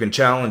who can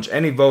challenge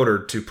any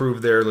voter to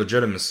prove their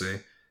legitimacy.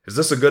 Is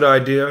this a good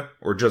idea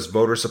or just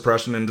voter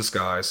suppression in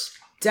disguise?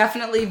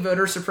 Definitely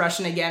voter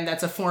suppression. Again,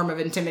 that's a form of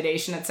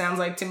intimidation. It sounds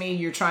like to me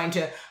you're trying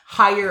to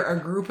hire a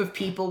group of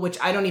people, which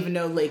I don't even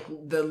know like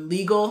the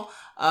legal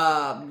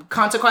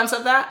consequence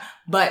of that,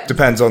 but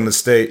depends on the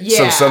state. Yeah.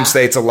 So some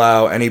states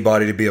allow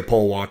anybody to be a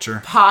poll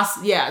watcher.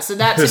 So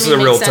that to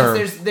me makes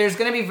sense. There's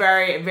going to be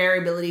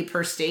variability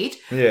per state.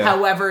 Yeah.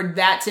 However,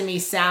 that to me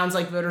sounds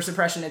like voter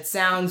suppression. It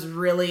sounds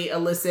really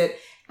illicit.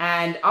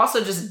 And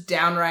also just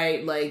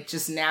downright, like,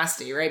 just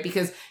nasty, right?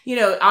 Because,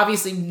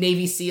 obviously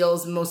Navy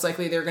SEALs, most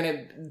likely they're going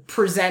to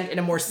present in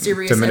a more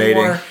serious and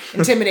more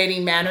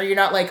intimidating manner. You're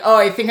not like, oh,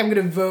 I think I'm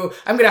going to vote.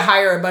 I'm going to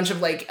hire a bunch of,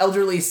 like,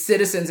 elderly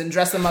citizens and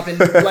dress them up in,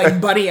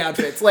 like, bunny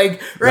outfits.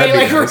 Like, right?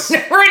 Like, nice.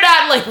 we're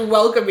not, like,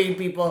 welcoming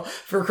people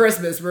for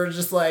Christmas. We're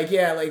just like,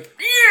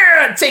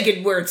 take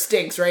it where it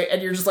stinks, right?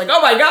 And you're just like,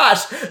 oh my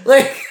gosh.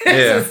 Like,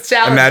 it's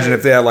challenging. Imagine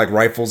if they had, like,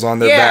 rifles on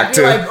their back,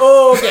 too. Like,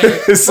 oh, okay.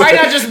 Why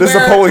not just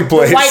wear a polling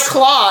place. White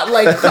cloth,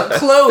 like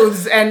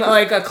clothes and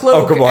like a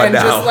cloak, and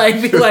now. Just like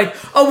be like,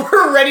 oh,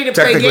 we're ready to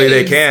play games. Technically,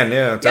 they can,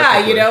 yeah.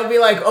 Be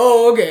like,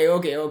 oh,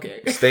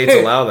 okay. States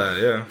allow that,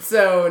 yeah.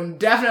 So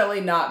definitely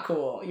not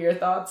cool. Your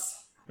thoughts?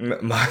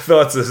 My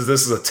thoughts is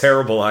this is a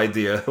terrible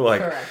idea.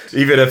 Like, correct.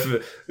 even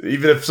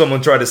if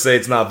someone tried to say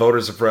it's not voter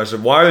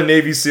suppression, why are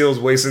Navy SEALs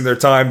wasting their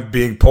time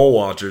being poll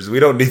watchers? We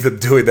don't need them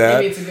doing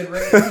that. Maybe it's a good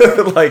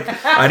rate. Like,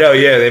 I know,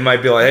 they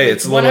might be like, hey,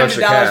 it's a little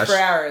extra cash. $100 per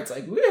hour. It's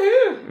like,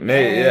 woohoo.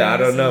 Maybe, I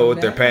don't know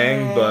what they're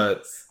paying,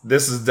 but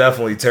this is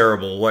definitely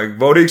terrible. Like,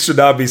 voting should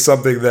not be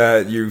something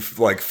that you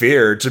like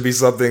fear. It should be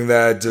something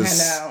that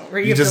just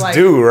you just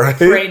do, right?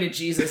 Pray to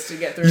Jesus to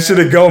get through. You should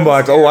have gone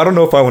like, oh, I don't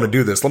know if I want to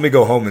do this. Let me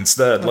go home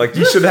instead. Like,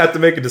 you shouldn't have to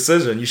make a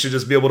decision. You should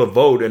just be able to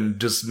vote and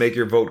just make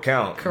your vote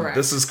count. Correct.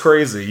 This is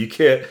crazy. You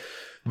can't.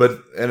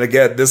 And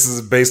again, this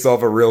is based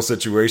off a real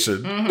situation.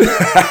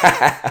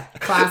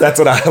 Mm-hmm. That's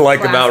what I like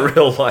about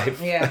real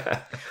life.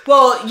 Yeah.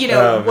 Well,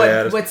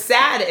 what's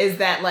sad is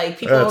that like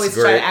people always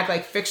try to act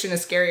like fiction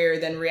is scarier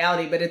than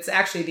reality, but it's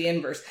actually the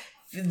inverse.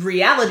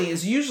 Reality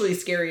is usually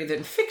scarier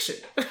than fiction,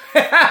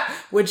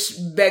 which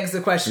begs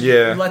the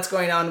question, what's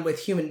going on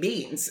with human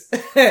beings?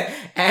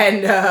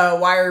 And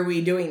why are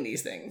we doing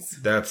these things?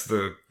 That's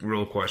the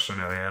real question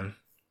at hand.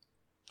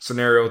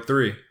 Scenario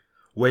 3.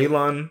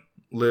 Waylon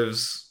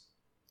lives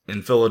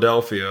in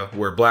Philadelphia,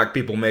 where black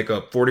people make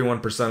up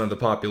 41% of the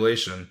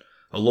population.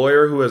 A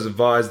lawyer who has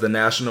advised the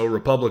National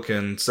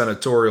Republican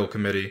Senatorial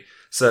Committee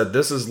said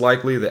this is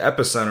likely the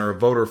epicenter of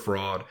voter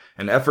fraud,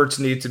 and efforts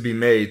need to be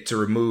made to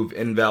remove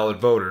invalid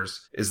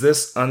voters. Is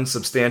this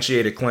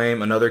unsubstantiated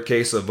claim another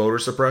case of voter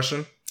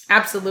suppression?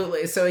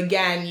 Absolutely. So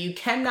again, you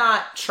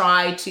cannot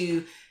try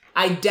to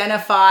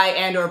identify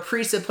and or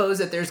presuppose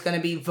that there's going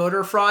to be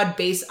voter fraud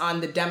based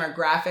on the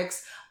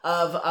demographics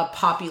of a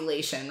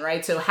population,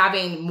 right? So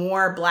having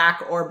more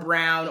black or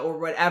brown or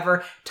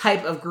whatever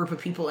type of group of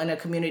people in a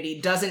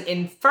community doesn't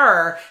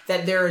infer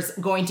that there's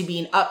going to be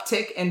an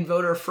uptick in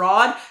voter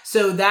fraud.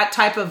 So that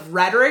type of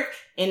rhetoric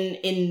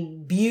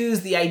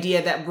imbues the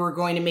idea that we're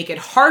going to make it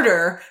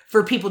harder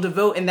for people to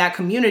vote in that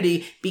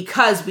community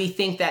because we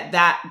think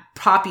that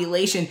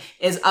population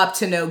is up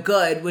to no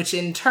good, which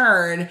in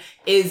turn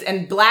is,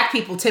 and black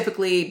people,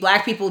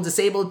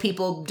 disabled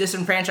people,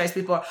 disenfranchised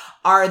people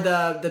are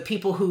the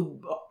people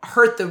who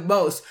hurt the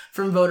most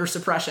from voter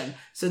suppression.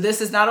 So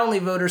this is not only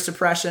voter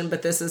suppression,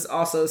 but this is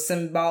also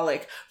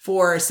symbolic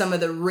for some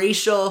of the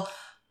racial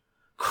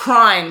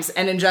crimes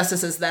and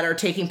injustices that are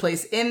taking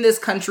place in this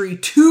country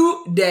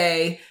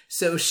today.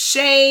 So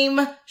shame,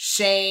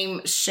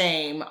 shame,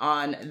 shame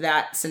on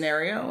that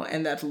scenario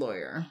and that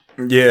lawyer.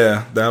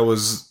 Yeah, that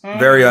was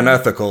very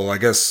unethical. I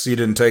guess he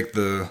didn't take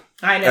the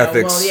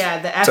ethics. Well,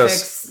 yeah, the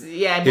ethics. Test.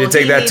 Yeah, he didn't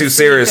take that too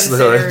seriously,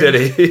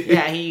 did he?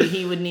 Yeah,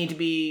 he would need to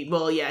be.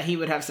 Well, yeah, he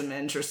would have some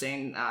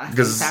interesting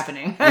things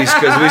happening.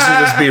 Because we should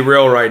just be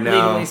real right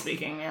now. Legally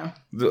speaking, yeah.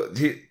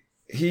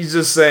 He's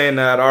just saying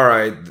that, all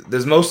right,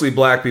 there's mostly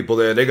black people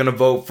there. They're going to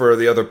vote for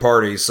the other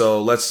party,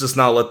 so let's just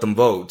not let them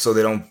vote so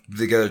they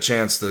get a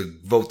chance to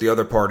vote the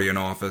other party in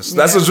office.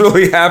 That's what's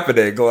really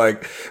happening.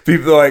 Like,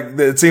 people, like,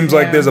 it seems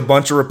like there's a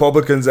bunch of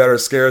Republicans that are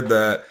scared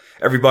that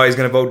everybody's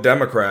going to vote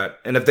Democrat.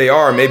 And if they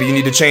are, maybe you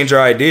need to change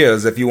your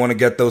ideas if you want to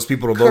get those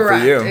people to vote for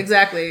you.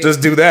 Exactly.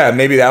 Just do that.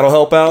 Maybe that'll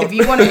help out. If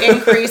you want to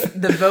increase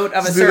the vote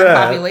of a certain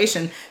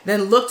population,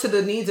 then look to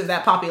the needs of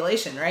that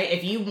population, right?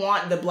 If you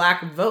want the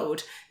black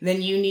vote,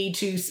 then you need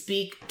to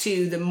speak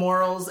to the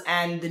morals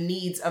and the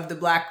needs of the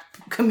black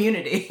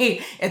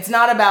community. It's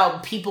not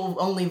about people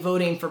only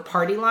voting for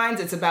party lines.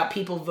 It's about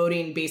people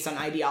voting based on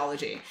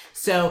ideology.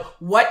 So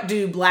what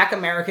do black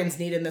Americans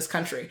need in this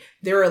country?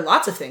 There are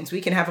lots of things.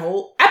 We can have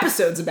whole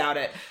episodes about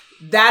it.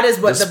 That is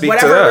what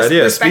whatever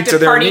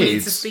respective party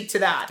needs to speak to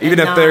that.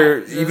 Even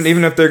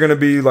if they're going to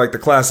be like the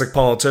classic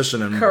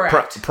politician and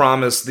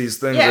promise these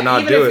things and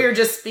not do it. Even if you're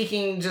just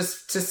speaking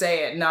just to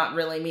say it, not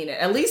really mean it.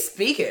 At least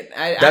speak it.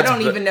 I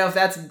don't even know if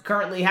that's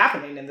currently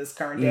happening in this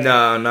current day.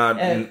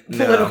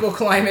 Political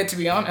climate, to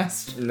be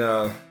honest.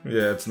 No,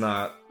 yeah, it's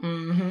not.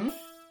 Mm-hmm.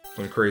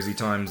 Some crazy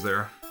times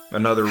there.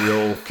 Another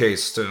real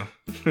case too.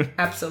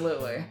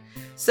 Absolutely.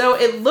 So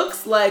it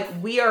looks like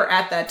we are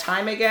at that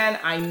time again.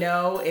 I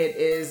know it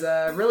is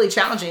really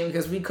challenging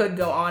because we could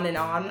go on and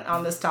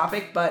on this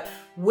topic, but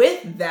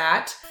with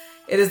that,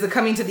 it is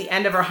coming to the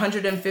end of our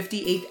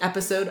 158th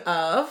episode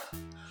of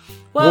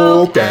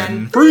Woke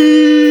and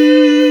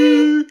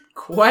Free.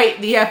 Quite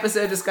the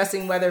episode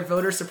discussing whether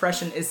voter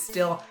suppression is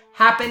still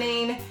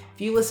happening. If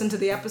you listen to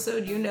the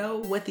episode, you know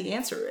what the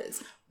answer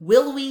is.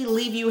 Will we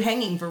leave you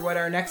hanging for what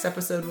our next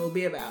episode will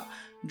be about?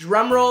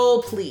 Drum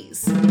roll,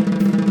 please.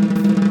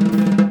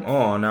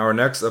 On our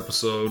next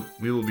episode,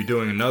 we will be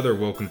doing another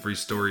Woken Free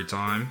story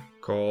time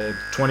called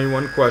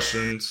 21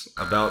 Questions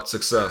About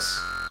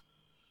Success.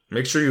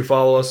 Make sure you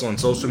follow us on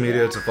social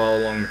media to follow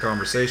along the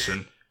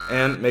conversation,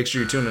 and make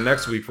sure you tune in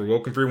next week for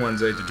Woken Free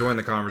Wednesday to join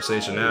the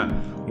conversation at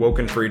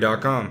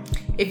wokenfree.com.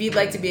 If you'd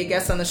like to be a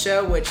guest on the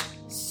show, which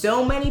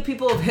so many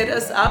people have hit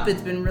us up,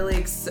 it's been really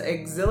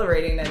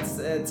exhilarating.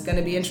 It's going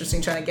to be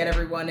interesting trying to get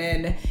everyone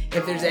in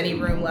if there's any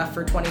room left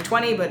for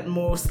 2020, but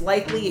most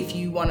likely if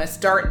you want to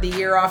start the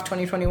year off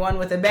 2021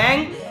 with a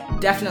bang,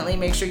 definitely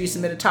make sure you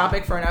submit a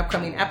topic for an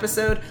upcoming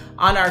episode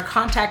on our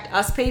Contact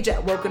Us page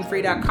at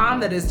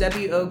wokenfree.com. That is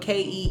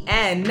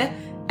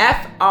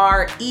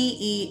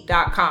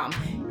WOKENFREE.com.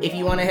 If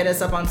you want to hit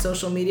us up on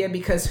social media,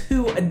 because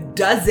who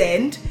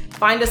doesn't,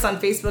 find us on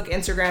Facebook,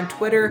 Instagram,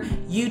 Twitter,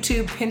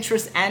 YouTube,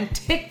 Pinterest, and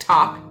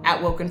TikTok at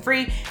Woken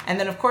Free. And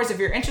then, of course, if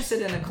you're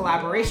interested in a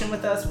collaboration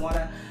with us, want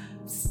to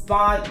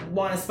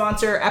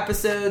sponsor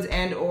episodes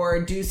and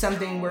or do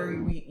something where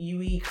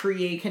we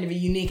create kind of a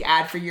unique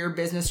ad for your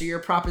business or your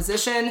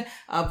proposition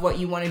of what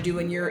you want to do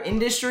in your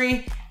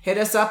industry, hit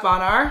us up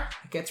on our,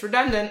 it gets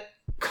redundant,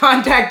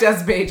 Contact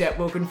Us page at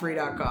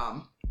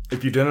wokenfree.com.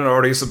 If you didn't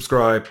already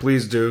subscribe,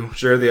 please do,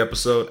 share the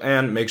episode,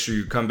 and make sure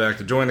you come back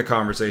to join the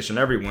conversation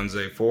every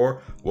Wednesday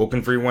for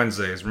Woken Free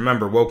Wednesdays.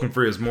 Remember, Woken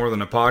Free is more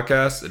than a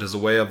podcast, it is a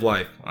way of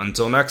life.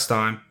 Until next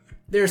time.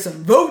 There's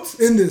some votes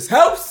in this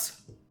house.